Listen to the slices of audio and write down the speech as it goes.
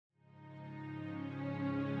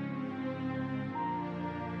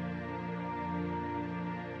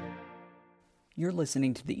You're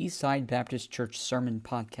listening to the Eastside Baptist Church Sermon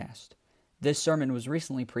Podcast. This sermon was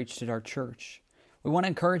recently preached at our church. We want to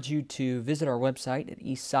encourage you to visit our website at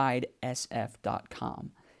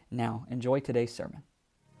eastsidesf.com. Now, enjoy today's sermon.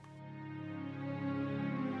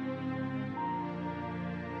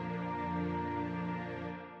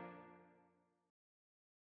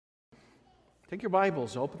 Take your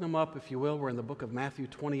Bibles, open them up if you will. We're in the book of Matthew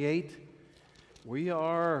 28. We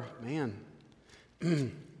are,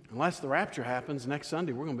 unless the rapture happens next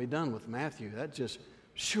Sunday, we're going to be done with Matthew. That just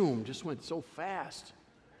went so fast.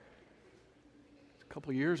 A couple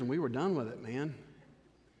of years and we were done with it, man.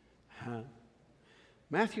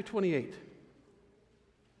 Matthew 28.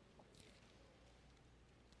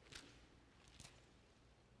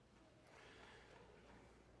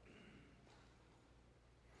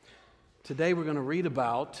 Today we're going to read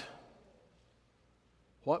about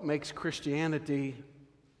what makes Christianity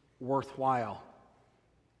worthwhile.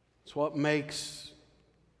 It's what makes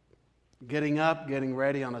getting up, getting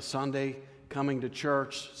ready on a Sunday, coming to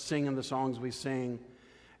church, singing the songs we sing,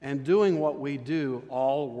 and doing what we do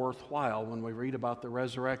all worthwhile when we read about the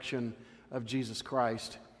resurrection of Jesus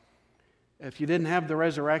Christ. If you didn't have the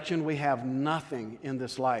resurrection, we have nothing in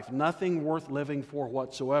this life, nothing worth living for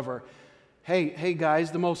whatsoever. Hey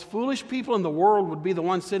guys, the most foolish people in the world would be the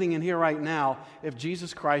ones sitting in here right now if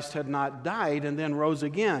Jesus Christ had not died and then rose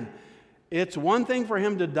again. It's one thing for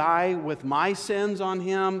Him to die with my sins on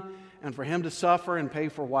Him and for Him to suffer and pay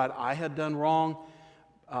for what I had done wrong.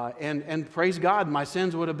 And praise God, my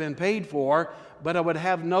sins would have been paid for, but I would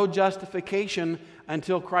have no justification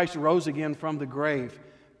until Christ rose again from the grave.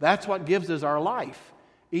 That's what gives us our life,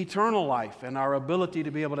 eternal life, and our ability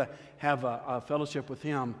to be able to have a fellowship with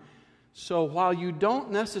Him. So while you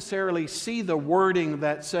don't necessarily see the wording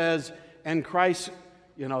that says, and Christ,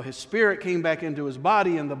 His Spirit came back into His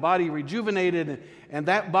body and the body rejuvenated and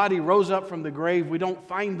that body rose up from the grave, we don't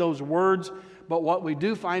find those words, but what we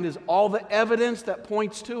do find is all the evidence that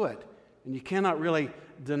points to it. And you cannot really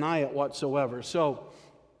deny it whatsoever. So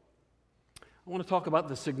I want to talk about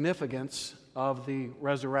the significance of the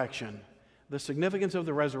resurrection. The significance of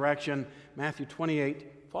the resurrection, Matthew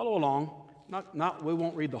 28. Follow along. We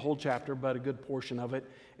won't read the whole chapter, but a good portion of it.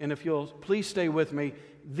 And if you'll please stay with me,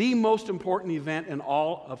 the most important event in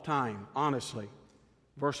all of time, honestly.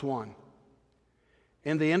 Verse 1.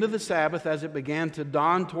 In the end of the Sabbath, as it began to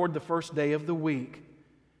dawn toward the first day of the week,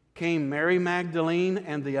 came Mary Magdalene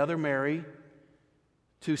and the other Mary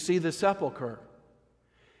to see the sepulchre.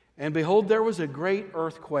 And behold, there was a great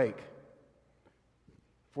earthquake.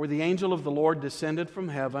 For the angel of the Lord descended from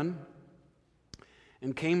heaven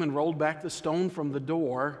and came and rolled back the stone from the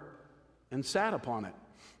door and sat upon it.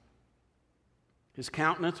 His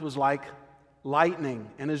countenance was like lightning,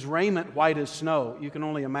 and his raiment white as snow. You can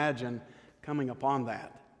only imagine coming upon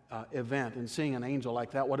that event and seeing an angel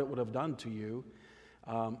like that, what it would have done to you.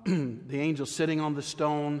 The angel sitting on the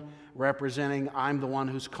stone, representing, I'm the one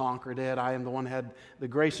who's conquered it. I am the one who had the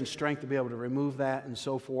grace and strength to be able to remove that, and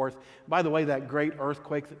so forth. By the way, that great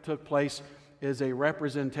earthquake that took place is a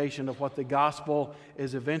representation of what the gospel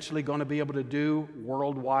is eventually going to be able to do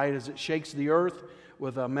worldwide as it shakes the earth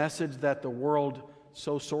with a message that the world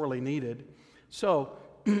so sorely needed. So,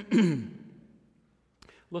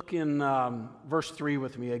 look in verse 3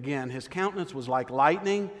 with me again. His countenance was like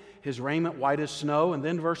lightning, his raiment white as snow. And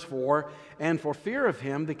then verse 4, and for fear of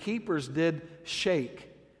him the keepers did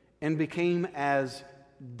shake and became as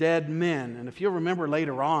dead men. And if you'll remember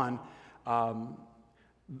later on,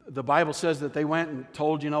 the Bible says that they went and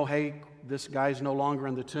told, hey, this guy's no longer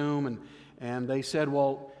in the tomb. And they said,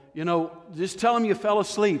 well, just tell him you fell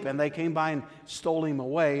asleep. And they came by and stole him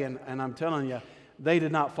away. And I'm telling you, they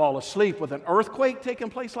did not fall asleep. With an earthquake taking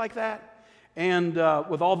place like that, and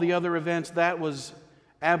with all the other events, that was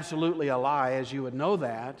absolutely a lie, as you would know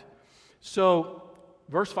that. So,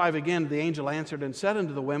 verse 5 again, the angel answered and said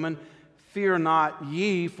unto the women, fear not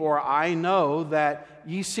ye, for I know that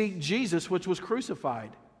ye seek Jesus, which was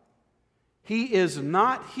crucified. He is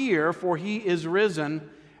not here, for He is risen,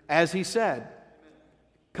 as He said.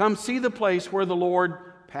 Come see the place where the Lord,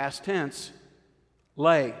 past tense,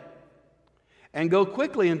 lay. And go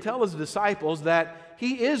quickly and tell His disciples that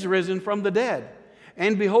He is risen from the dead.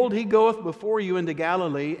 And behold, He goeth before you into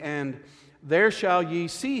Galilee, and there shall ye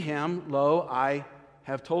see Him. Lo, I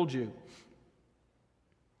have told you.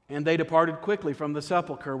 And they departed quickly from the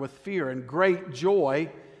sepulchre with fear and great joy.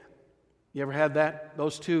 You ever had that?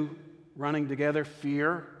 Those two running together,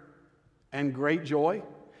 fear and great joy?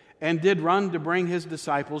 And did run to bring His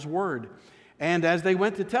disciples word. And as they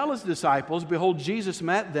went to tell His disciples, behold, Jesus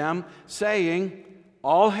met them, saying,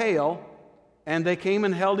 All hail. And they came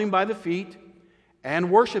and held Him by the feet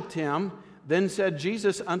and worshiped Him. Then said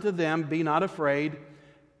Jesus unto them, Be not afraid.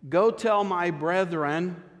 Go tell my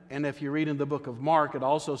brethren, and if you read in the book of Mark, it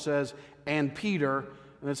also says, and Peter,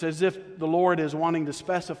 and it's as if the Lord is wanting to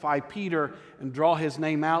specify Peter and draw his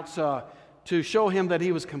name out to show him that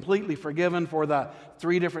he was completely forgiven for the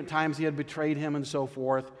 3 different times he had betrayed him and so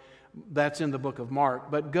forth. That's in the book of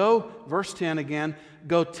Mark. But go, verse 10 again,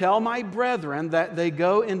 go tell my brethren that they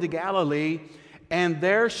go into Galilee, and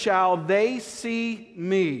there shall they see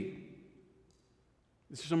me.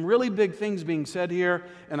 There's some really big things being said here,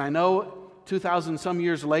 and I know 2,000 some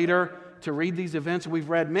years later to read these events we've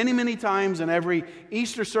read many, many times, and every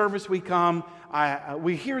Easter service we come,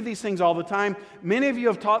 we hear these things all the time. Many of you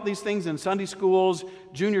have taught these things in Sunday schools,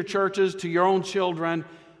 junior churches, to your own children,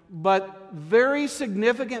 but very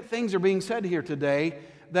significant things are being said here today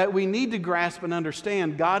that we need to grasp and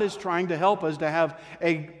understand. God is trying to help us to have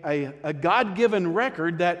a God-given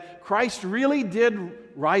record that Christ really did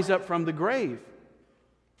rise up from the grave.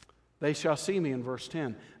 They shall see me in verse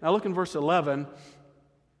 10. Now look in verse 11.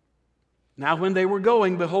 Now when they were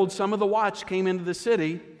going, behold, some of the watch came into the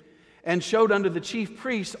city and showed unto the chief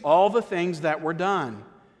priests all the things that were done.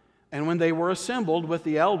 And when they were assembled with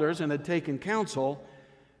the elders and had taken counsel,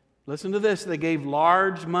 listen to this, they gave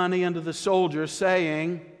large money unto the soldiers,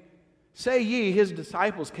 saying, Say ye, his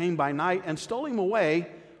disciples came by night and stole him away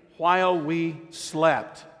while we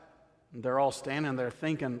slept. And they're all standing there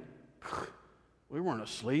thinking, we weren't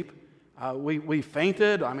asleep. We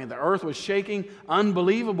fainted. I mean, the earth was shaking.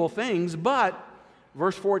 Unbelievable things. But,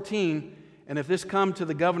 verse 14, and if this come to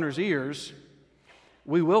the governor's ears,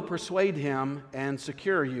 we will persuade him and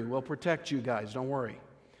secure you. We'll protect you guys. Don't worry.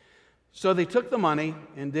 So they took the money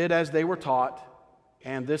and did as they were taught.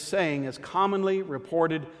 And this saying is commonly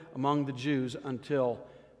reported among the Jews until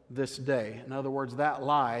this day. In other words, that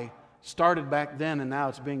lie started back then, and now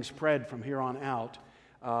it's being spread from here on out.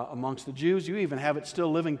 Amongst the Jews. You even have it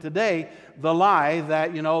still living today, the lie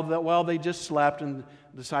that, they just slept and the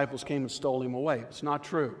disciples came and stole him away. It's not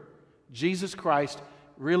true. Jesus Christ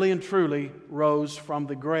really and truly rose from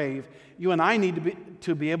the grave. You and I need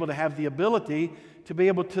to be able to have the ability to be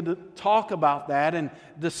able to talk about that and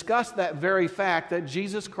discuss that very fact that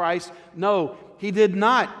Jesus Christ, no, He did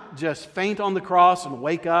not just faint on the cross and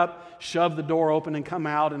wake up, shove the door open and come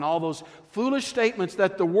out, and all those foolish statements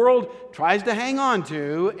that the world tries to hang on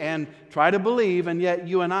to and try to believe, and yet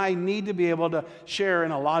you and I need to be able to share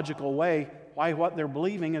in a logical way why what they're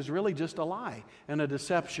believing is really just a lie and a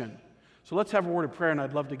deception. So let's have a word of prayer, and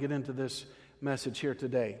I'd love to get into this message here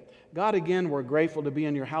today. God, again, we're grateful to be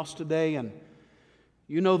in your house today, and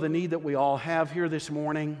you know the need that we all have here this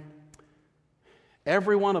morning.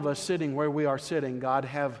 Every one of us sitting where we are sitting, God,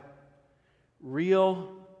 have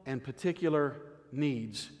real and particular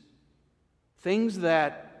needs. Things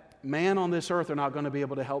that man on this earth are not going to be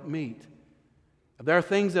able to help meet. There are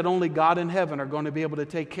things that only God in heaven are going to be able to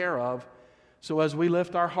take care of. So as we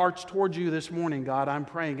lift our hearts towards you this morning, God, I'm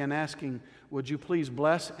praying and asking, would you please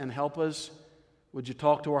bless and help us? Would you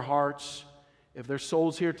talk to our hearts? If there's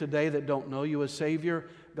souls here today that don't know you as Savior,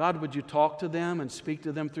 God, would you talk to them and speak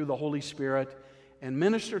to them through the Holy Spirit and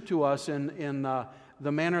minister to us in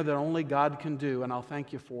the manner that only God can do. And I'll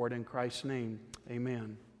thank you for it in Christ's name.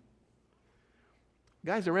 Amen.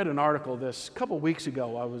 Guys, I read an article this couple weeks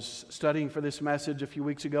ago. I was studying for this message a few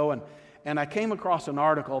weeks ago, and I came across an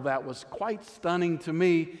article that was quite stunning to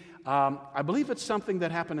me. I believe it's something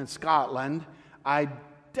that happened in Scotland. I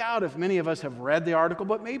doubt if many of us have read the article,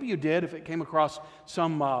 but maybe you did if it came across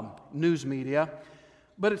some news media.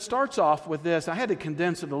 But it starts off with this. I had to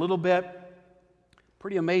condense it a little bit.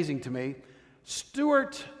 Pretty amazing to me.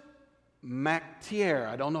 Stuart McTeer.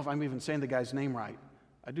 I don't know if I'm even saying the guy's name right.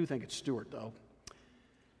 I do think it's Stuart, though.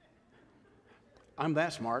 I'm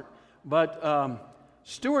that smart. But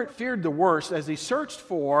Stuart feared the worst as he searched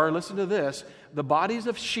for, listen to this, the bodies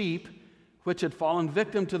of sheep which had fallen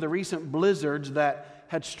victim to the recent blizzards that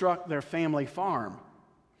had struck their family farm.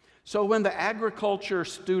 So when the agriculture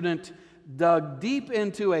student dug deep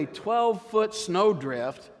into a 12-foot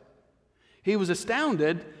snowdrift, he was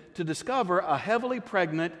astounded to discover a heavily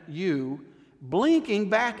pregnant ewe blinking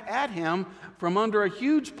back at him from under a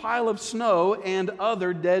huge pile of snow and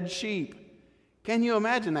other dead sheep. Can you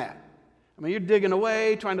imagine that? I mean, you're digging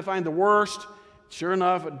away, trying to find the worst. Sure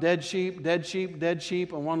enough, dead sheep, dead sheep, dead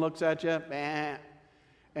sheep, and one looks at you,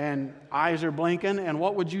 and eyes are blinking, and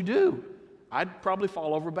what would you do? I'd probably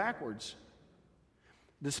fall over backwards.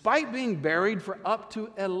 Despite being buried for up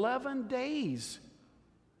to 11 days,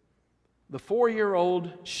 the 4-year-old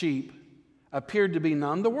sheep appeared to be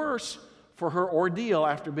none the worse for her ordeal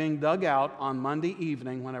after being dug out on Monday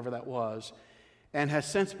evening, whenever that was, and has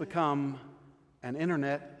since become an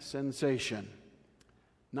internet sensation.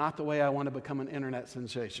 Not the way I want to become an internet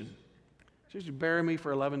sensation. Should you bury me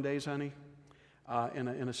for 11 days, honey, in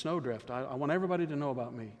a snowdrift? I want everybody to know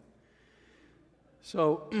about me.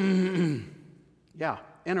 So, yeah,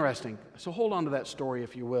 interesting. So hold on to that story,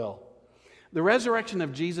 if you will. The resurrection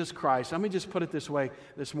of Jesus Christ. Let me just put it this way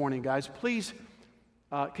this morning, guys. Please,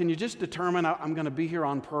 can you just determine I'm going to be here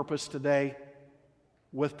on purpose today?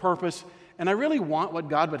 With purpose. And I really want what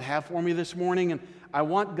God would have for me this morning. And I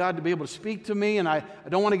want God to be able to speak to me. And I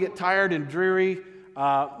don't want to get tired and dreary,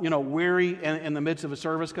 weary in the midst of a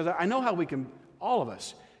service. Because I know how we can, all of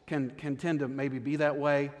us, can tend to maybe be that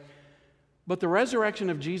way. But the resurrection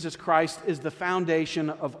of Jesus Christ is the foundation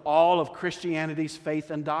of all of Christianity's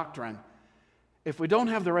faith and doctrine. If we don't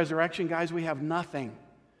have the resurrection, guys, we have nothing.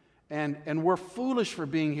 And we're foolish for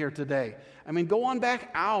being here today. I mean, go on back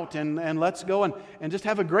out and let's go and just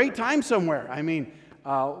have a great time somewhere. I mean,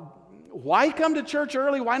 why come to church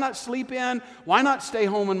early? Why not sleep in? Why not stay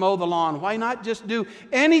home and mow the lawn? Why not just do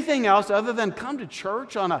anything else other than come to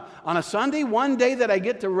church on a Sunday, one day that I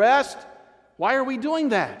get to rest? Why are we doing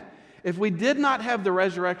that? If we did not have the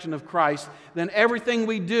resurrection of Christ, then everything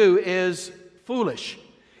we do is foolish.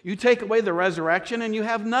 You take away the resurrection and you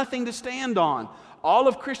have nothing to stand on. All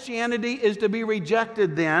of Christianity is to be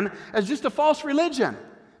rejected then as just a false religion,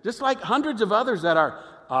 just like hundreds of others that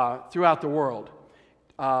are throughout the world.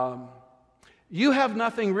 You have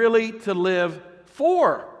nothing really to live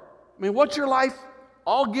for. I mean, what's your life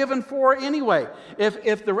all given for anyway?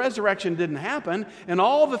 If the resurrection didn't happen, and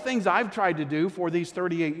all the things I've tried to do for these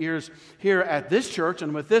 38 years here at this church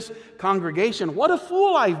and with this congregation, what a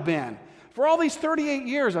fool I've been. For all these 38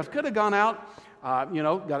 years, I could have gone out,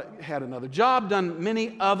 had another job, done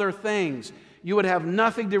many other things. You would have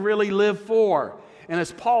nothing to really live for. And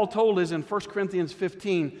as Paul told us in 1 Corinthians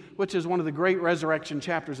 15, which is one of the great resurrection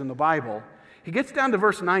chapters in the Bible, he gets down to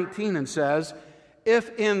verse 19 and says,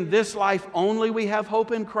 "If in this life only we have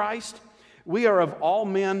hope in Christ, we are of all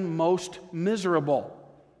men most miserable."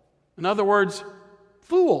 In other words,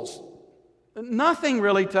 fools. Nothing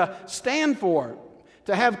really to stand for,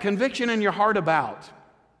 to have conviction in your heart about.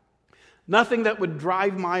 Nothing that would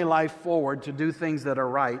drive my life forward to do things that are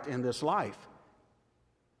right in this life.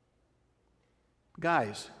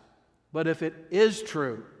 Guys, but if it is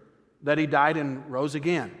true that He died and rose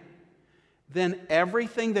again, then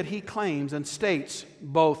everything that He claims and states,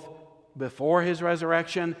 both before His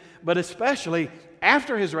resurrection, but especially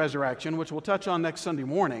after His resurrection, which we'll touch on next Sunday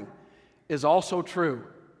morning, is also true.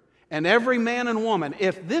 And every man and woman,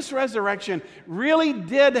 if this resurrection really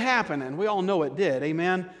did happen, and we all know it did,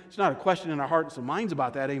 amen? It's not a question in our hearts and minds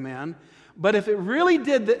about that, amen? But if it really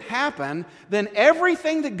did happen, then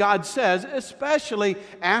everything that God says, especially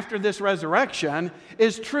after this resurrection,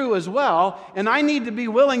 is true as well. And I need to be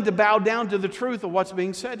willing to bow down to the truth of what's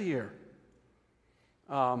being said here.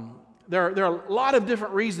 There are a lot of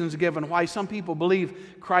different reasons given why some people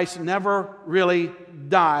believe Christ never really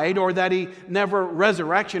died, or that He never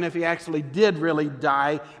resurrection if He actually did really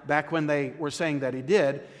die back when they were saying that He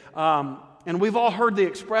did. And we've all heard the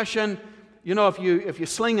expression, if you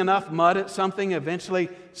sling enough mud at something, eventually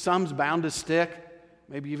some's bound to stick.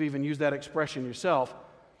 Maybe you've even used that expression yourself.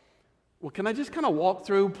 Well, can I just kind of walk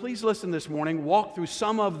through, please listen this morning, walk through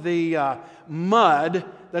some of the mud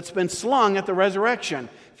that's been slung at the resurrection.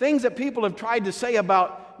 Things that people have tried to say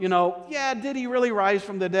about, did He really rise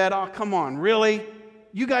from the dead? Oh, come on, really?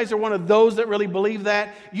 You guys are one of those that really believe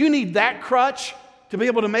that? You need that crutch to be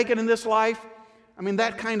able to make it in this life? I mean,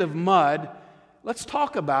 that kind of mud. Let's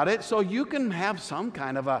talk about it so you can have some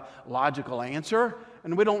kind of a logical answer.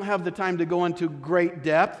 And we don't have the time to go into great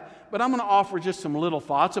depth, but I'm going to offer just some little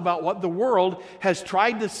thoughts about what the world has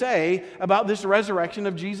tried to say about this resurrection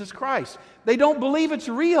of Jesus Christ. They don't believe it's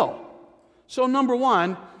real. So number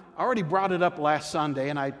one, I already brought it up last Sunday,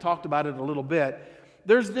 and I talked about it a little bit.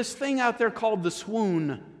 There's this thing out there called the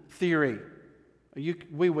swoon theory.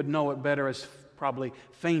 We would know it better as probably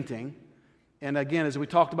fainting. And again, as we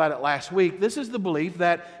talked about it last week, this is the belief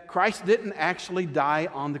that Christ didn't actually die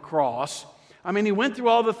on the cross. I mean, He went through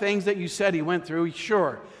all the things that you said He went through,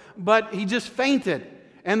 sure. But He just fainted.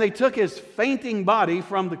 And they took His fainting body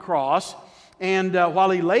from the cross. And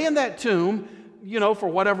while He lay in that tomb, for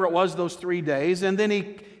whatever it was, those 3 days, and then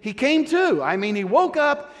he came to. I mean, He woke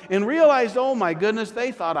up and realized, oh my goodness,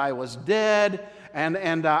 they thought I was dead.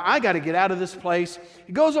 And I got to get out of this place.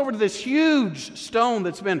 He goes over to this huge stone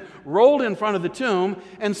that's been rolled in front of the tomb,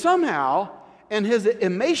 and somehow, in His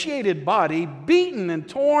emaciated body, beaten and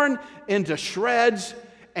torn into shreds,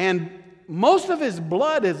 and most of his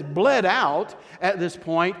blood is bled out at this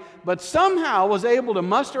point, but somehow was able to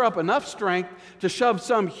muster up enough strength to shove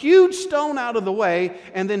some huge stone out of the way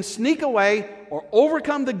and then sneak away or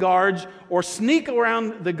overcome the guards or sneak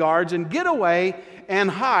around the guards and get away and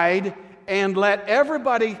hide and let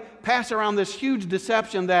everybody pass around this huge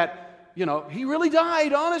deception that, he really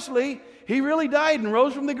died, honestly. He really died and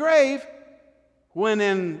rose from the grave, when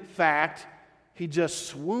in fact, he just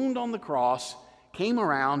swooned on the cross, came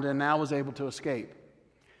around, and now was able to escape.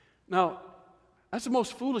 Now, that's the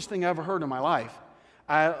most foolish thing I ever heard in my life.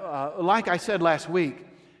 Like I said last week,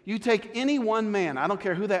 you take any one man, I don't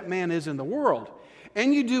care who that man is in the world,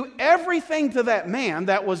 and you do everything to that man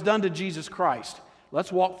that was done to Jesus Christ. Let's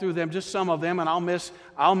walk through them, just some of them, and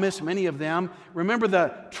I'll miss many of them. Remember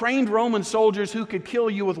the trained Roman soldiers who could kill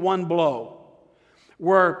you with one blow.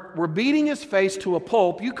 Were beating his face to a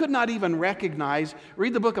pulp you could not even recognize.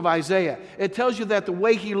 Read the book of Isaiah. It tells you that the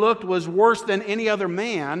way he looked was worse than any other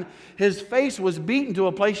man. His face was beaten to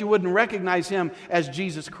a place you wouldn't recognize him as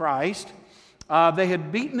Jesus Christ. They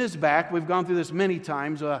had beaten his back. We've gone through this many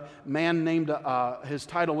times. A man named, his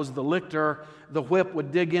title was the lictor. The whip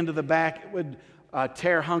would dig into the back. It would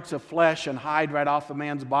tear hunks of flesh and hide right off the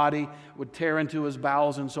man's body, would tear into his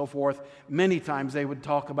bowels and so forth. Many times they would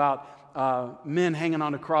talk about men hanging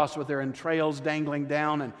on a cross with their entrails dangling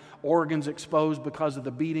down and organs exposed because of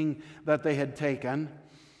the beating that they had taken.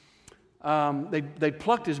 They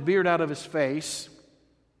plucked his beard out of his face.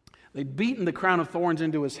 They'd beaten the crown of thorns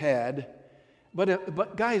into his head.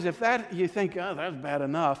 But guys, if that, you think, oh, that's bad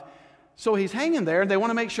enough. So he's hanging there, and they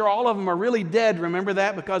want to make sure all of them are really dead. Remember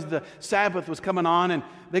that? Because the Sabbath was coming on, and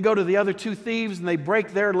they go to the other two thieves, and they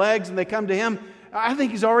break their legs, and they come to him. I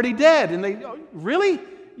think he's already dead. And they, really?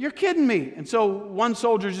 You're kidding me. And so one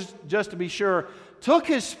soldier, just to be sure, took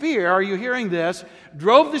his spear, are you hearing this?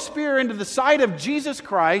 Drove the spear into the side of Jesus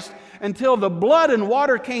Christ until the blood and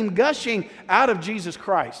water came gushing out of Jesus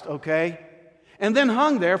Christ, okay? And then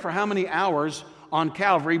hung there for how many hours on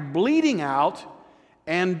Calvary, bleeding out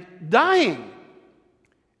and dying.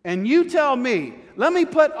 And you tell me, let me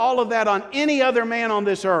put all of that on any other man on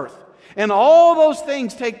this earth. And all those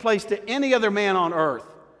things take place to any other man on earth.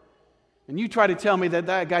 And you try to tell me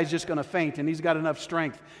that guy's just going to faint and he's got enough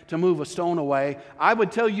strength to move a stone away. I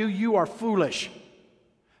would tell you, you are foolish.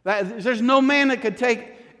 There's no man that could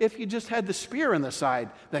take, if you just had the spear in the side,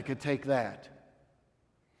 that could take that.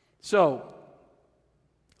 So,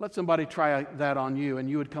 let somebody try that on you and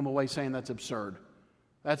you would come away saying that's absurd.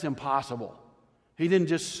 That's impossible. He didn't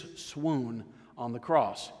just swoon on the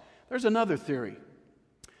cross. There's another theory.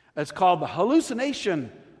 It's called the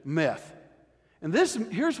hallucination myth. And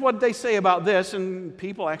here's what they say about this, and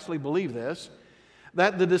people actually believe this,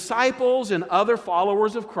 that the disciples and other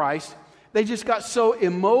followers of Christ, they just got so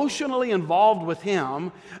emotionally involved with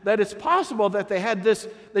him that it's possible that they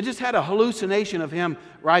just had a hallucination of him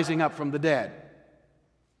rising up from the dead.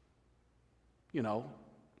 You know,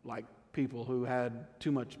 like people who had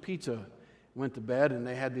too much pizza went to bed and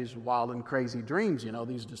they had these wild and crazy dreams. You know,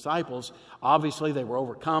 these disciples, obviously they were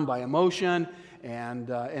overcome by emotion and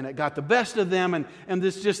it got the best of them, and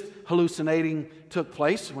this just hallucinating took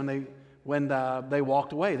place when they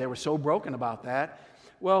walked away. They were so broken about that.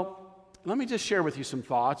 Well, let me just share with you some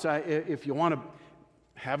thoughts. If you want to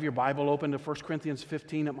have your Bible open to 1 Corinthians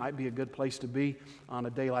 15, it might be a good place to be on a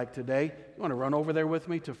day like today. You want to run over there with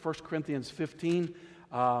me to 1 Corinthians 15.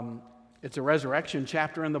 It's a resurrection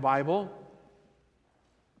chapter in the Bible.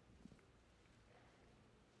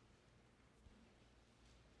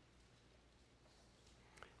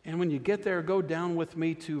 And when you get there, go down with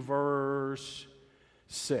me to verse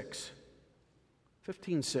 6.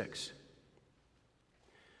 15:6.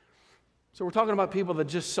 So we're talking about people that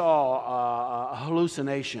just saw a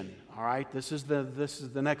hallucination, all right? This is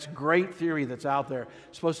the next great theory that's out there.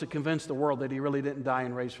 It's supposed to convince the world that he really didn't die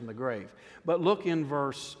and raise from the grave. But look in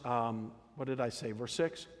verse, what did I say, verse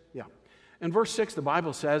 6? Yeah. In verse 6, the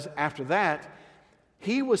Bible says, after that,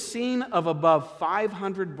 he was seen of above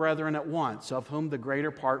 500 brethren at once, of whom the greater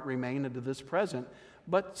part remain unto this present.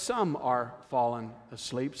 But some are fallen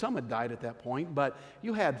asleep. Some had died at that point. But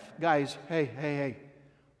you had, guys, hey,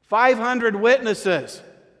 500 witnesses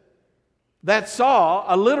that saw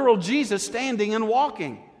a literal Jesus standing and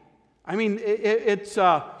walking. I mean, it's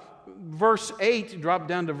verse 8, drop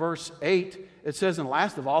down to verse 8. It says, and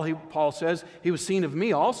last of all, Paul says, he was seen of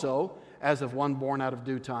me also, as of one born out of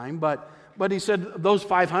due time. But he said, those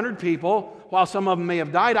 500 people, while some of them may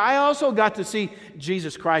have died, I also got to see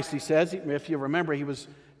Jesus Christ, he says. If you remember, he was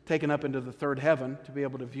taken up into the third heaven to be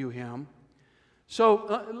able to view him.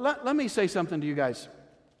 So let me say something to you guys.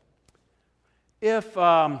 If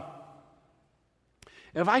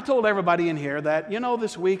If I told everybody in here that,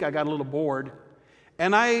 this week I got a little bored,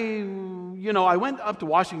 and I went up to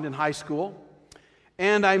Washington High School,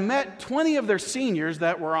 and I met 20 of their seniors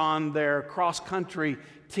that were on their cross-country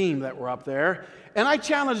team that were up there, and I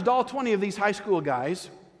challenged all 20 of these high school guys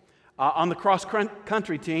on the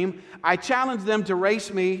cross-country team. I challenged them to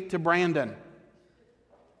race me to Brandon.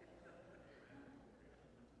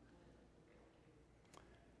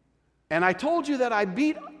 And I told you that I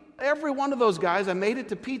beat every one of those guys. I made it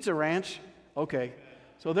to Pizza Ranch. Okay,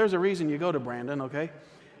 so there's a reason you go to Brandon, okay?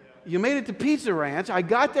 You made it to Pizza Ranch. I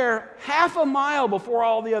got there half a mile before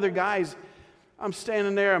all the other guys. I'm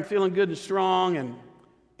standing there. I'm feeling good and strong,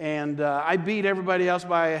 and I beat everybody else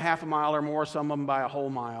by a half a mile or more, some of them by a whole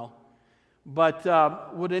mile. But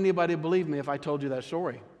would anybody believe me if I told you that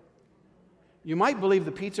story? You might believe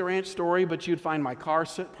the Pizza Ranch story, but you'd find my car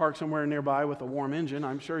parked somewhere nearby with a warm engine.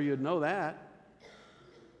 I'm sure you'd know that.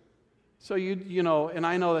 So and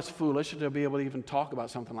I know that's foolish to be able to even talk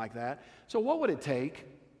about something like that. So what would it take?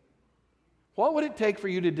 What would it take for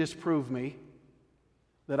you to disprove me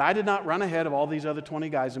that I did not run ahead of all these other 20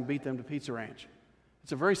 guys and beat them to Pizza Ranch?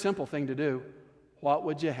 It's a very simple thing to do. What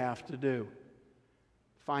would you have to do?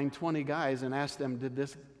 Find 20 guys and ask them, did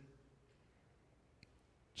this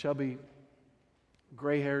chubby,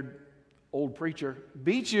 gray-haired old preacher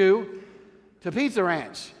beat you to Pizza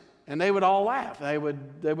Ranch? And they would all laugh. They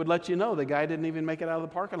would let you know the guy didn't even make it out of the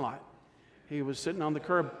parking lot. He was sitting on the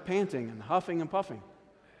curb panting and huffing and puffing.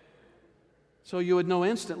 So you would know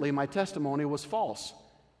instantly my testimony was false.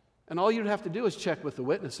 And all you'd have to do is check with the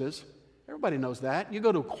witnesses. Everybody knows that. You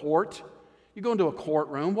go to court. You go into a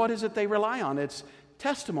courtroom. What is it they rely on? It's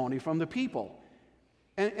testimony from the people.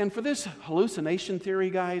 And for this hallucination theory,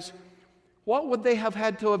 guys, what would they have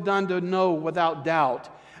had to have done to know without doubt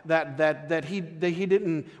that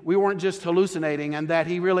we weren't just hallucinating and that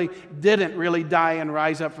he really didn't really die and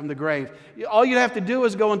rise up from the grave? All you'd have to do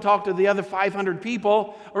is go and talk to the other 500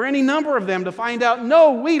 people or any number of them to find out,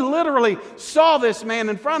 no, we literally saw this man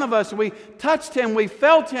in front of us. We touched him. We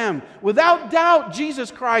felt him. Without doubt, Jesus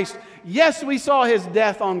Christ. Yes, we saw his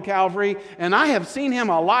death on Calvary, and I have seen him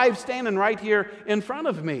alive standing right here in front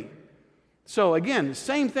of me. So again, the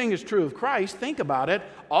same thing is true of Christ. Think about it.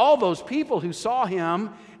 All those people who saw him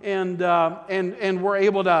and were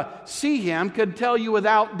able to see him could tell you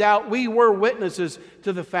without doubt we were witnesses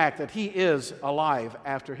to the fact that he is alive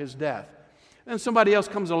after his death. Then somebody else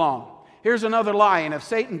comes along. Here's another lie, and if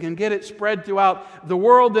Satan can get it spread throughout the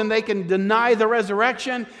world, then they can deny the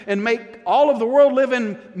resurrection and make all of the world live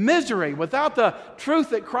in misery without the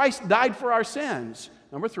truth that Christ died for our sins.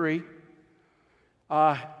 Number 3,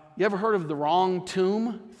 you ever heard of the wrong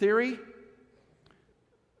tomb theory?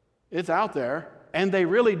 It's out there, and they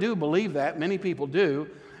really do believe that. Many people do.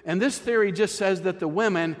 And this theory just says that the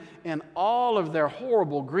women, in all of their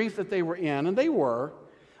horrible grief that they were in, and they were,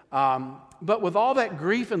 but with all that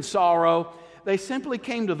grief and sorrow, they simply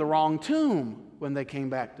came to the wrong tomb when they came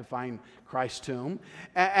back to find Christ's tomb.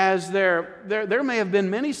 As there may have been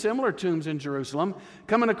many similar tombs in Jerusalem.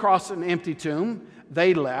 Coming across an empty tomb,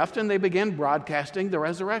 they left and they began broadcasting the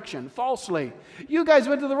resurrection falsely. You guys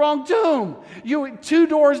went to the wrong tomb. 2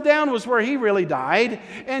 doors down was where he really died,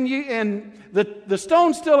 and the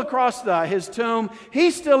stone's still across his tomb.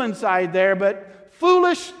 He's still inside there, but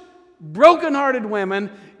foolish, broken-hearted women,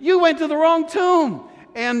 you went to the wrong tomb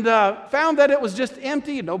and found that it was just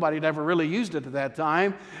empty. Nobody had ever really used it at that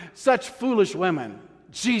time. Such foolish women.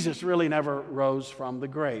 Jesus really never rose from the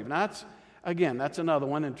grave. Now, that's another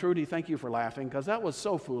one. And Trudy, thank you for laughing, because that was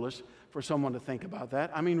so foolish for someone to think about that.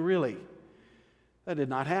 I mean, really, that did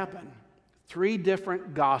not happen. 3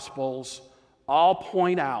 different Gospels all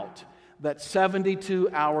point out that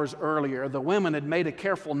 72 hours earlier, the women had made a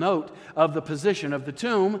careful note of the position of the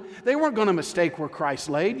tomb. They weren't going to mistake where Christ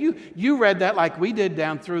laid. You read that like we did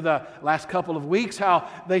down through the last couple of weeks, how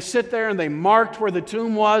they sit there and they marked where the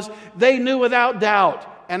tomb was. They knew without doubt.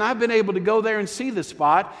 And I've been able to go there and see the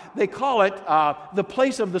spot. They call it the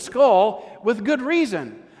place of the skull with good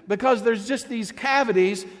reason, because there's just these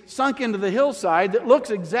cavities sunk into the hillside that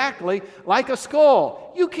looks exactly like a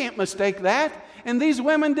skull. You can't mistake that. And these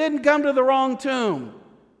women didn't come to the wrong tomb.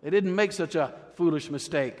 They didn't make such a foolish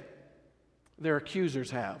mistake. Their accusers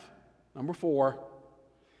have. Number 4,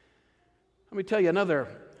 let me tell you another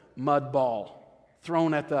mud ball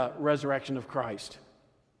thrown at the resurrection of Christ.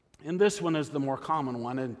 And this one is the more common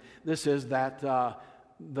one, and this is that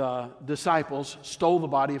the disciples stole the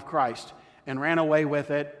body of Christ and ran away with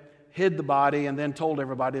it hid the body, and then told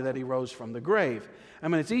everybody that he rose from the grave. I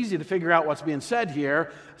mean, it's easy to figure out what's being said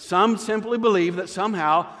here. Some simply believe that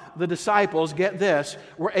somehow the disciples, get this,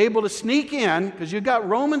 were able to sneak in, because you've got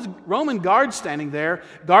Roman guards standing there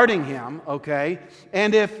guarding him, okay?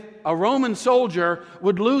 And if a Roman soldier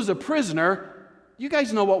would lose a prisoner, you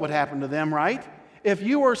guys know what would happen to them, right? If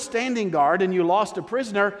you were standing guard and you lost a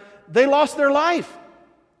prisoner, they lost their life.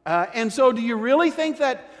 And so do you really think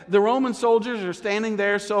that the Roman soldiers are standing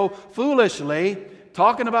there so foolishly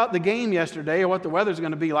talking about the game yesterday or what the weather's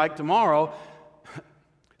going to be like tomorrow,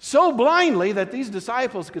 so blindly that these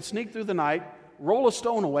disciples could sneak through the night, roll a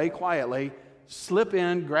stone away quietly, slip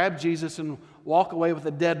in, grab Jesus, and walk away with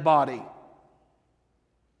a dead body?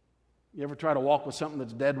 You ever try to walk with something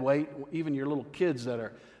that's dead weight? Even your little kids that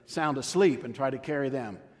are sound asleep, and try to carry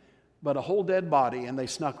them. But a whole dead body, and they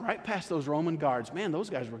snuck right past those Roman guards. Man, those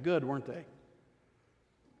guys were good, weren't they?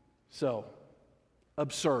 So,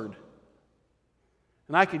 absurd.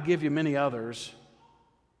 And I could give you many others.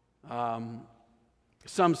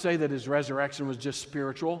 Some say that his resurrection was just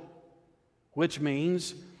spiritual, which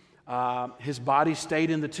means his body stayed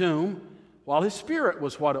in the tomb while his spirit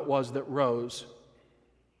was what it was that rose.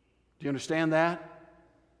 Do you understand that?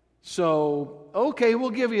 So, okay,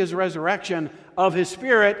 we'll give you his resurrection of his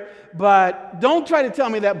spirit, but don't try to tell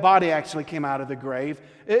me that body actually came out of the grave.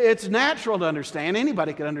 It's natural to understand.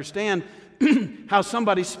 Anybody can understand how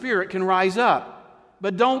somebody's spirit can rise up.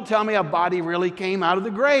 But don't tell me a body really came out of the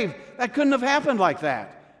grave. That couldn't have happened like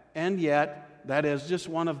that. And yet, that is just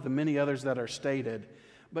one of the many others that are stated.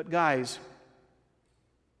 But guys,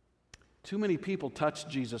 too many people touched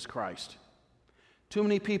Jesus Christ. Too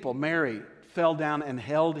many people, Mary, fell down and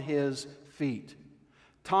held his feet.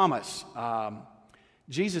 Thomas,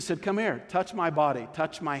 Jesus said, "Come here, touch my body,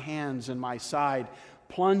 touch my hands and my side.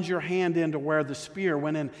 Plunge your hand into where the spear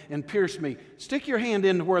went in and pierced me. Stick your hand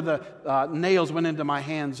in where the nails went into my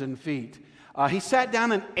hands and feet." He sat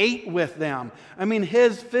down and ate with them. I mean,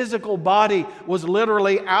 his physical body was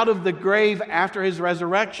literally out of the grave after his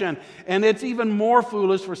resurrection. And it's even more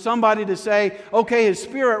foolish for somebody to say, okay, his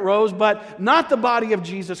spirit rose, but not the body of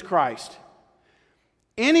Jesus Christ.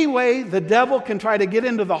 Anyway, the devil can try to get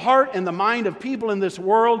into the heart and the mind of people in this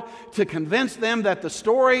world to convince them that the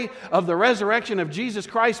story of the resurrection of Jesus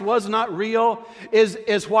Christ was not real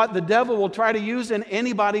is what the devil will try to use in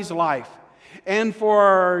anybody's life. And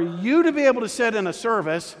for you to be able to sit in a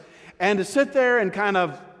service and to sit there and kind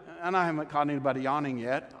of, and I haven't caught anybody yawning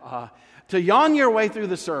yet, to yawn your way through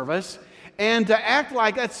the service and to act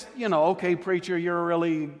like that's, okay, preacher, you're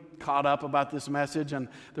really caught up about this message and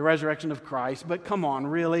the resurrection of Christ, but come on,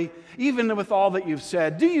 really? Even with all that you've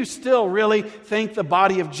said, do you still really think the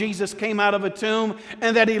body of Jesus came out of a tomb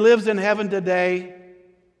and that he lives in heaven today?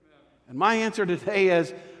 And my answer today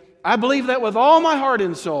is, I believe that with all my heart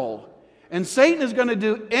and soul. And Satan is going to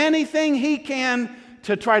do anything he can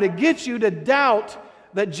to try to get you to doubt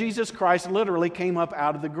that Jesus Christ literally came up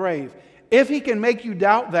out of the grave. If he can make you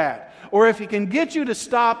doubt that, or if he can get you to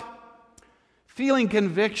stop feeling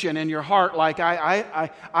conviction in your heart, like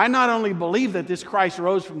I not only believe that this Christ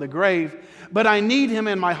rose from the grave, but I need him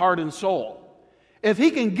in my heart and soul. If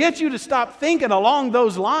he can get you to stop thinking along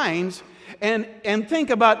those lines and think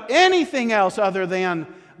about anything else other than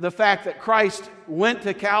the fact that Christ went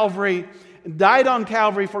to Calvary, died on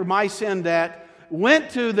Calvary for my sin debt, went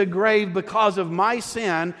to the grave because of my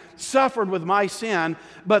sin, suffered with my sin,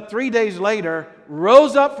 but 3 days later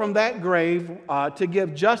rose up from that grave to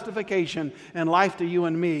give justification and life to you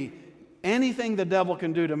and me. Anything the devil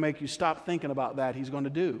can do to make you stop thinking about that, he's going to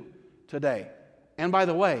do today. And by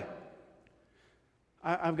the way,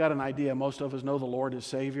 I've got an idea. Most of us know the Lord as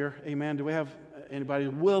Savior. Amen. Do we have anybody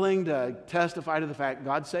willing to testify to the fact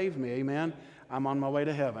God saved me? Amen. I'm on my way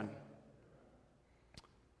to heaven.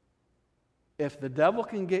 If the devil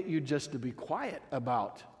can get you just to be quiet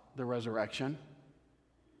about the resurrection,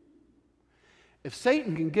 if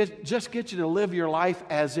Satan can just get you to live your life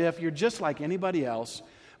as if you're just like anybody else,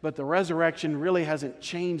 but the resurrection really hasn't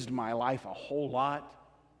changed my life a whole lot,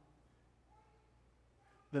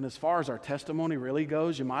 then as far as our testimony really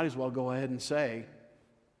goes, you might as well go ahead and say,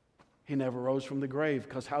 he never rose from the grave,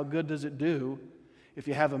 because how good does it do if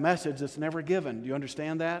you have a message that's never given? Do you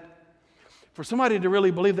understand that? For somebody to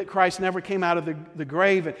really believe that Christ never came out of the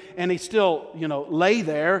grave and he still, lay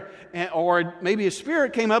there, or maybe his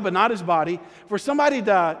spirit came up but not his body, for somebody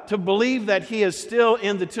to believe that he is still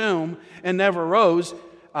in the tomb and never rose,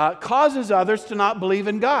 causes others to not believe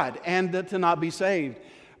in God and to not be saved.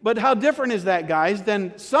 But how different is that, guys,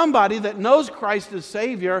 than somebody that knows Christ as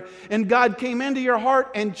Savior and God came into your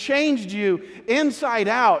heart and changed you inside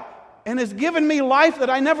out, and has given me life that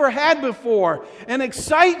I never had before, and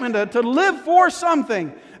excitement to live for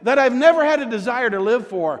something that I've never had a desire to live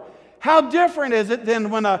for. How different is it than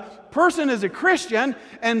when a person is a Christian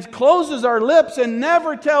and closes our lips and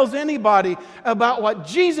never tells anybody about what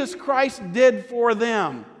Jesus Christ did for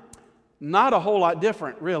them? Not a whole lot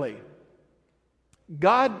different, really.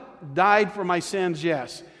 God died for my sins,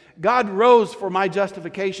 yes. God rose for my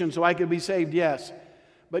justification so I could be saved, yes.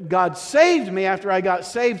 But God saved me after I got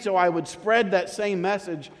saved so I would spread that same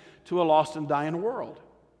message to a lost and dying world.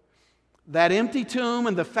 That empty tomb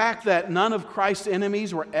and the fact that none of Christ's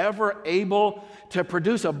enemies were ever able to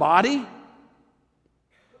produce a body,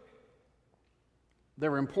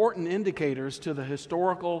 they're important indicators to the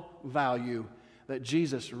historical value that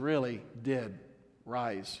Jesus really did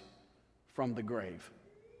rise from the grave.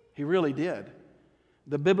 He really did.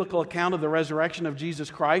 The biblical account of the resurrection of Jesus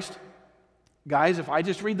Christ, guys, if I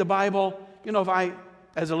just read the Bible, if I,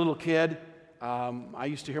 as a little kid, I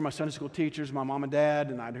used to hear my Sunday school teachers, my mom and dad,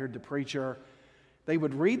 and I'd heard the preacher. They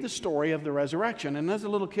would read the story of the resurrection. And as a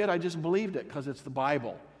little kid, I just believed it because it's the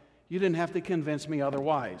Bible. You didn't have to convince me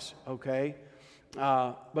otherwise, okay?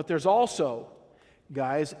 But there's also,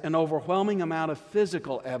 guys, an overwhelming amount of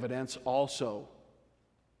physical evidence also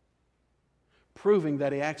proving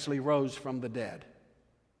that He actually rose from the dead.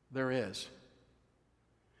 There is.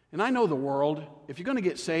 And I know the world, if you're going to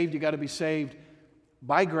get saved, you got to be saved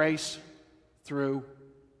by grace through,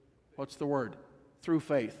 what's the word? Through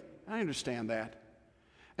faith. I understand that.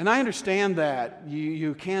 And I understand that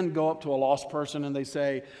you can go up to a lost person and they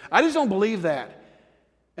say, I just don't believe that.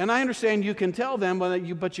 And I understand you can tell them, but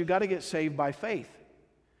you got to get saved by faith.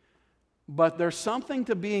 But there's something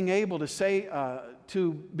to being able to say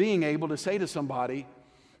to somebody,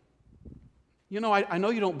 I know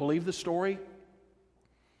you don't believe the story,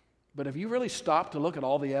 but have you really stopped to look at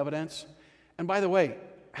all the evidence? And by the way,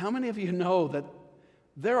 how many of you know that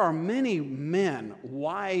there are many men,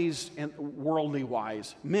 wise and worldly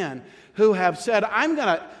wise men, who have said,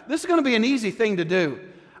 this is going to be an easy thing to do.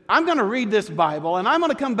 I'm going to read this Bible, and I'm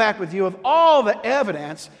going to come back with you with all the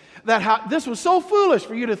evidence that this was so foolish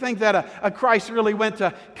for you to think that a Christ really went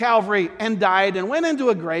to Calvary and died and went into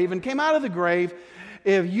a grave and came out of the grave.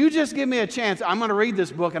 If you just give me a chance, I'm going to read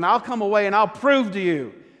this book, and I'll come away and I'll prove to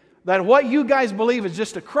you that what you guys believe is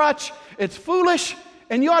just a crutch, it's foolish,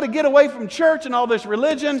 and you ought to get away from church and all this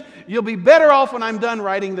religion. You'll be better off when I'm done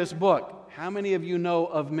writing this book. How many of you know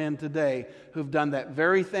of men today who've done that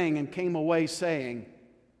very thing and came away saying,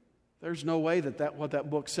 there's no way that what that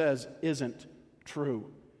book says isn't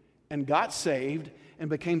true, and got saved and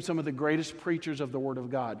became some of the greatest preachers of the Word of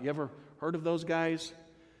God? You ever heard of those guys?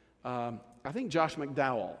 I think Josh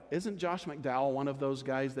McDowell. Isn't Josh McDowell one of those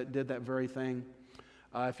guys that did that very thing?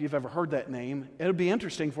 If you've ever heard that name, it would be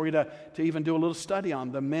interesting for you to even do a little study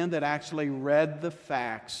on the men that actually read the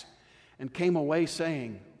facts and came away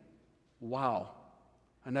saying, wow,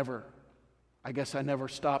 I guess I never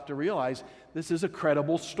stopped to realize this is a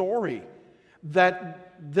credible story,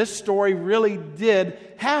 that this story really did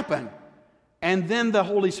happen. And then the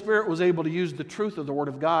Holy Spirit was able to use the truth of the Word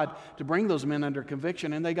of God to bring those men under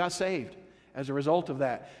conviction, and they got saved as a result of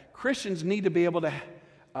that. Christians need to be able to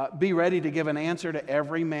be ready to give an answer to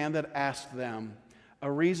every man that asks them a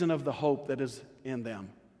reason of the hope that is in them.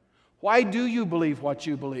 Why do you believe what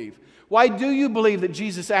you believe? Why do you believe that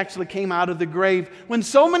Jesus actually came out of the grave when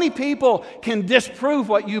so many people can disprove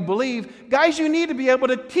what you believe? Guys, you need to be able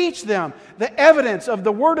to teach them the evidence of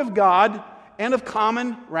the Word of God and of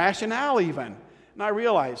common rationale even. And I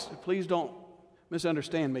realize, please don't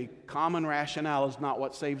misunderstand me, common rationale is not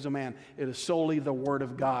what saves a man. It is solely the Word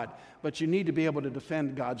of God. But you need to be able to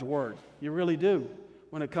defend God's Word. You really do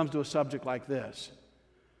when it comes to a subject like this.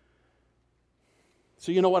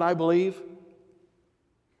 So you know what I believe?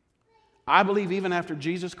 I believe even after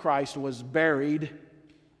Jesus Christ was buried,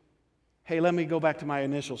 hey, let me go back to my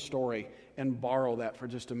initial story and borrow that for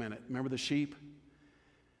just a minute. Remember the sheep?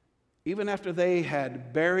 Even after they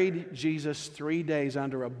had buried Jesus 3 days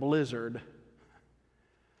under a blizzard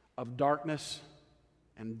of darkness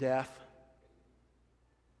and death,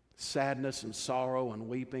 sadness and sorrow and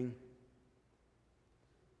weeping,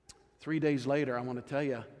 3 days later, I want to tell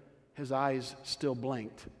you, his eyes still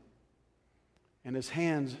blinked, and his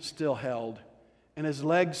hands still held, and his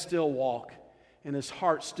legs still walk, and his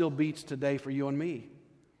heart still beats today for you and me.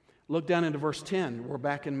 Look down into verse 10. We're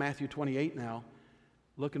back in Matthew 28 now.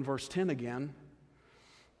 Look in verse 10 again.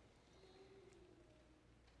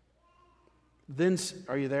 Then,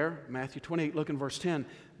 are you there? Matthew 28, look in verse 10.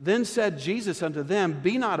 Then said Jesus unto them,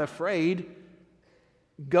 Be not afraid.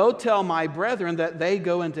 Go tell my brethren that they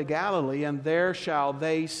go into Galilee, and there shall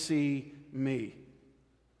they see me.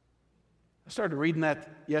 I started reading that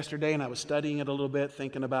yesterday, and I was studying it a little bit,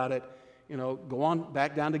 thinking about it. Go on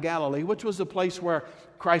back down to Galilee, which was the place where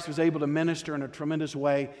Christ was able to minister in a tremendous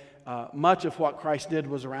way. Much of what Christ did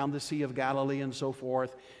was around the Sea of Galilee and so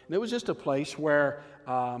forth. And it was just a place where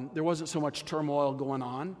there wasn't so much turmoil going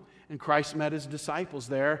on. And Christ met his disciples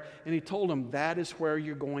there, and he told them, that is where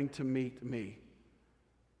you're going to meet me.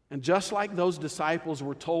 And just like those disciples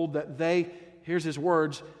were told that here's his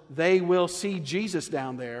words, they will see Jesus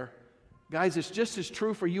down there. Guys, it's just as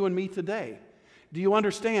true for you and me today. Do you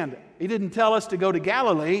understand? He didn't tell us to go to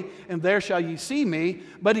Galilee and there shall ye see me,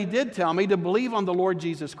 but he did tell me to believe on the Lord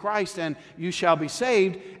Jesus Christ and you shall be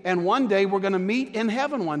saved. And one day we're going to meet in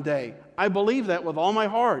heaven one day. I believe that with all my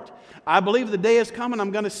heart. I believe the day is coming.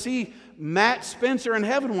 I'm going to see Matt Spencer in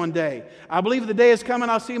heaven one day. I believe the day is coming.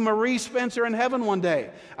 I'll see Marie Spencer in heaven one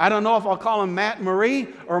day. I don't know if I'll call them Matt and Marie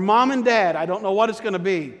or Mom and Dad. I don't know what it's going to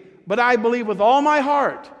be. But I believe with all my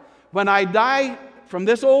heart, when I die from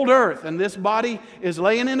this old earth and this body is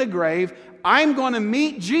laying in a grave, I'm going to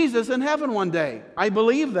meet Jesus in heaven one day. I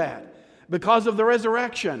believe that because of the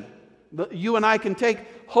resurrection. You and I can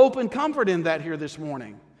take hope and comfort in that here this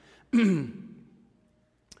morning. A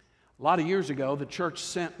lot of years ago, the church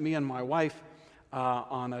sent me and my wife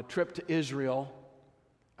on a trip to Israel.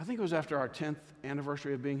 I think it was after our 10th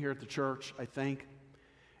anniversary of being here at the church, I think.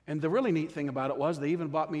 And the really neat thing about it was they even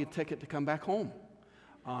bought me a ticket to come back home.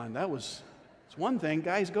 And it's one thing,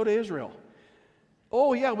 guys, go to Israel.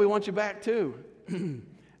 Oh, yeah, we want you back too.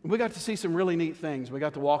 We got to see some really neat things. We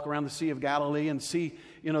got to walk around the Sea of Galilee and see,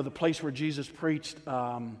 the place where Jesus preached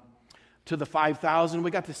to the 5,000.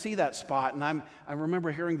 We got to see that spot, and I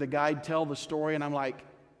remember hearing the guide tell the story, and I'm like,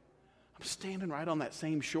 I'm standing right on that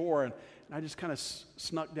same shore, and I just kind of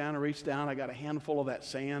snuck down and reached down. I got a handful of that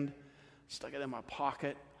sand, stuck it in my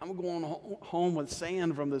pocket. I'm going home with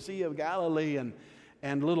sand from the Sea of Galilee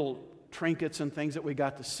and little trinkets and things that we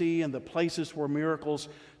got to see and the places where miracles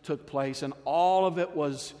took place, and all of it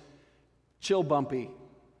was chill bumpy.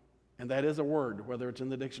 And that is a word, whether it's in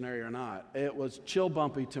the dictionary or not. It was chill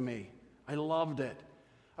bumpy to me. I loved it.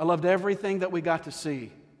 I loved everything that we got to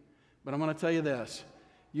see. But I'm going to tell you this.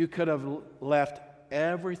 You could have left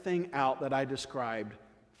everything out that I described.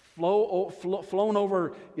 Flown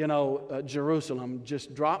over, Jerusalem.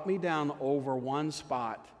 Just drop me down over one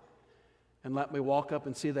spot and let me walk up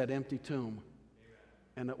and see that empty tomb.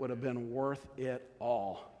 And it would have been worth it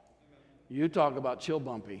all. You talk about chill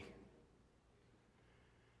bumpy.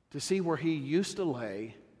 To see where he used to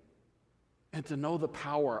lay and to know the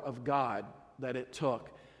power of God that it took.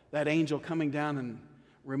 That angel coming down and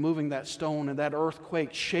removing that stone and that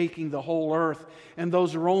earthquake shaking the whole earth. And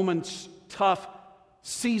those tough,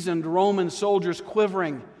 seasoned Roman soldiers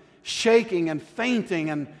quivering, shaking and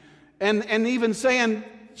fainting and even saying,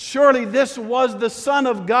 surely this was the Son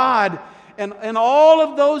of God, and all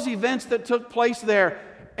of those events that took place there.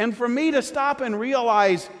 And for me to stop and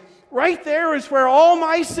realize, right there is where all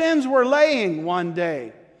my sins were laying one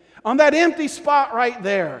day, on that empty spot right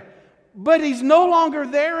there. But he's no longer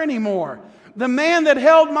there anymore. The man that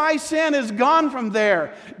held my sin is gone from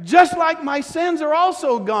there, just like my sins are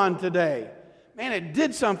also gone today. Man, it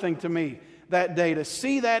did something to me that day to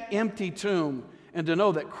see that empty tomb and to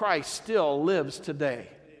know that Christ still lives today.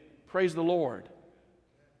 Praise the Lord.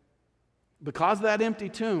 Because that empty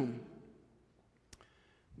tomb,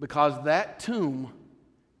 because that tomb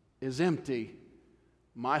is empty,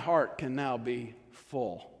 my heart can now be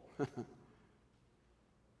full.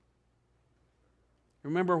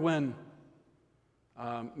 Remember when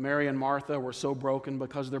Mary and Martha were so broken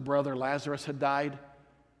because their brother Lazarus had died?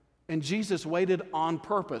 And Jesus waited on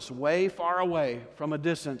purpose, way far away from a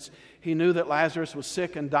distance. He knew that Lazarus was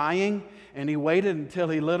sick and dying, and he waited until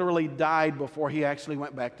he literally died before he actually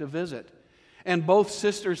went back to visit. And both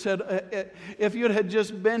sisters said, if you had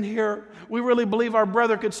just been here, we really believe our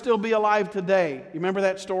brother could still be alive today. You remember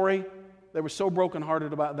that story? They were so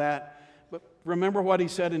brokenhearted about that. But remember what he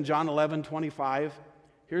said in John 11:25?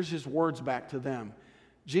 Here's his words back to them.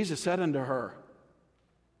 Jesus said unto her,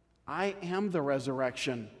 I am the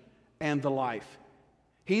resurrection and the life.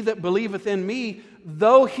 He that believeth in me,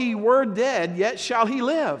 though he were dead, yet shall he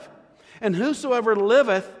live. And whosoever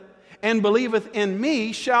liveth and believeth in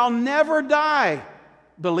me shall never die.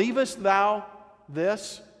 Believest thou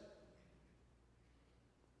this?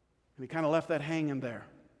 And he kind of left that hanging there.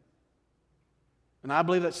 And I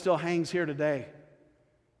believe that still hangs here today.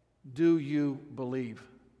 Do you believe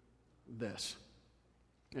this?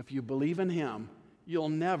 If you believe in him, you'll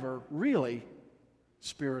never really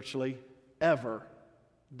spiritually ever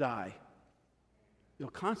die. You'll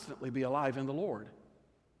constantly be alive in the Lord.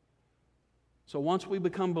 So once we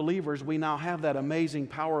become believers, we now have that amazing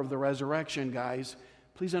power of the resurrection, guys.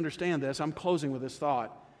 Please understand this. I'm closing with this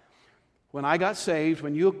thought. When I got saved,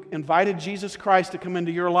 when you invited Jesus Christ to come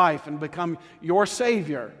into your life and become your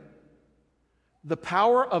Savior, the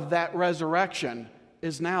power of that resurrection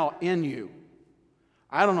is now in you.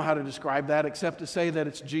 I don't know how to describe that except to say that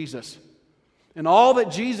it's Jesus. And all that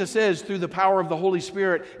Jesus is through the power of the Holy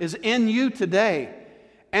Spirit is in you today.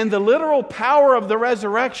 And the literal power of the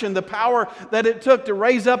resurrection, the power that it took to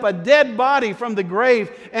raise up a dead body from the grave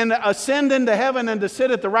and ascend into heaven and to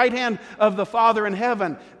sit at the right hand of the Father in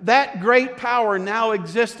heaven, that great power now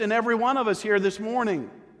exists in every one of us here this morning.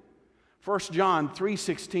 1 John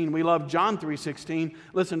 3:16. We love John 3:16.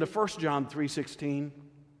 Listen to 1 John 3:16.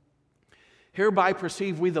 Hereby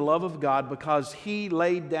perceive we the love of God because He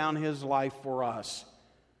laid down His life for us.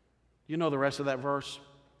 You know the rest of that verse?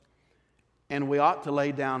 And we ought to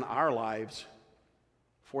lay down our lives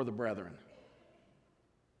for the brethren.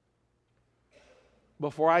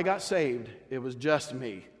 Before I got saved, it was just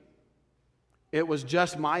me. It was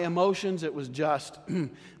just my emotions. It was just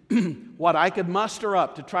what I could muster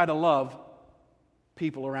up to try to love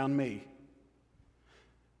people around me.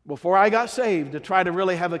 Before I got saved, to try to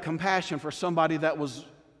really have a compassion for somebody that was,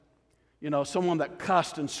 someone that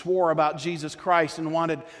cussed and swore about Jesus Christ and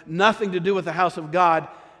wanted nothing to do with the house of God,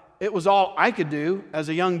 it was all I could do as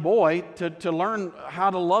a young boy to learn how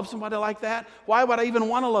to love somebody like that. Why would I even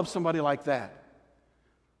want to love somebody like that?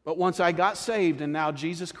 But once I got saved and now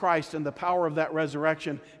Jesus Christ and the power of that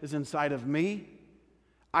resurrection is inside of me,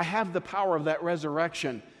 I have the power of that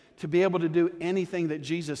resurrection to be able to do anything that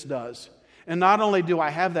Jesus does. And not only do I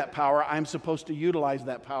have that power, I'm supposed to utilize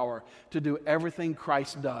that power to do everything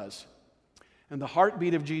Christ does. And the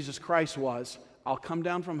heartbeat of Jesus Christ was, I'll come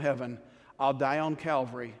down from heaven, I'll die on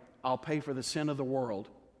Calvary, I'll pay for the sin of the world.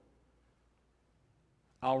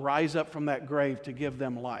 I'll rise up from that grave to give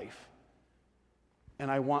them life. And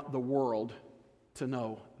I want the world to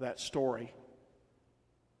know that story.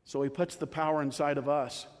 So He puts the power inside of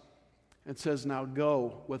us and says, now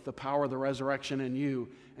go with the power of the resurrection in you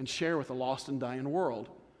and share with the lost and dying world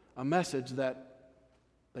a message that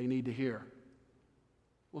they need to hear.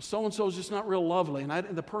 Well, so-and-so is just not real lovely,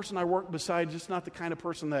 and the person I work beside is just not the kind of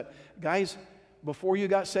person that, guys, before you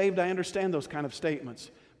got saved, I understand those kind of statements.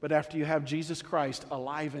 But after you have Jesus Christ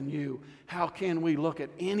alive in you, how can we look at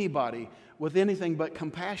anybody with anything but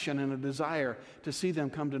compassion and a desire to see them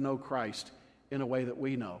come to know Christ in a way that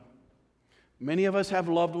we know? Many of us have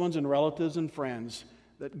loved ones and relatives and friends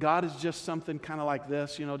that God is just something kind of like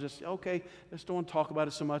this, just, okay, just don't want to talk about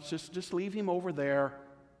it so much. Just leave Him over there.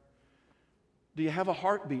 Do you have a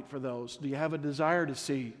heartbeat for those? Do you have a desire to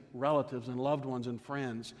see relatives and loved ones and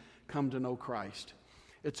friends come to know Christ?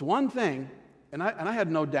 It's one thing, and I had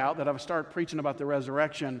no doubt that I would start preaching about the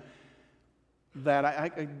resurrection, that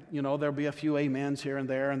I there'll be a few amens here and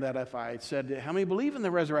there, and that if I said, how many believe in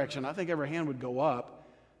the resurrection? I think every hand would go up,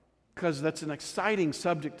 because that's an exciting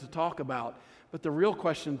subject to talk about. But the real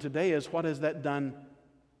question today is, what has that done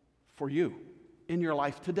for you in your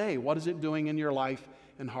life today? What is it doing in your life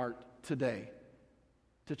and heart today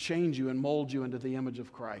to change you and mold you into the image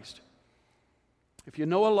of Christ? If you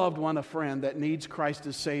know a loved one, a friend that needs Christ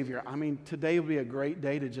as Savior, today would be a great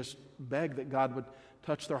day to just beg that God would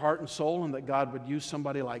touch their heart and soul, and that God would use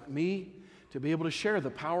somebody like me to be able to share the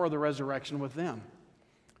power of the resurrection with them,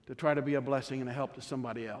 to try to be a blessing and a help to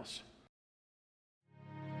somebody else.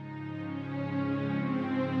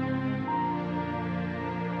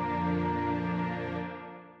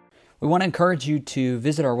 We want to encourage you to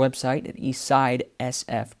visit our website at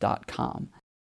eastsidesf.com.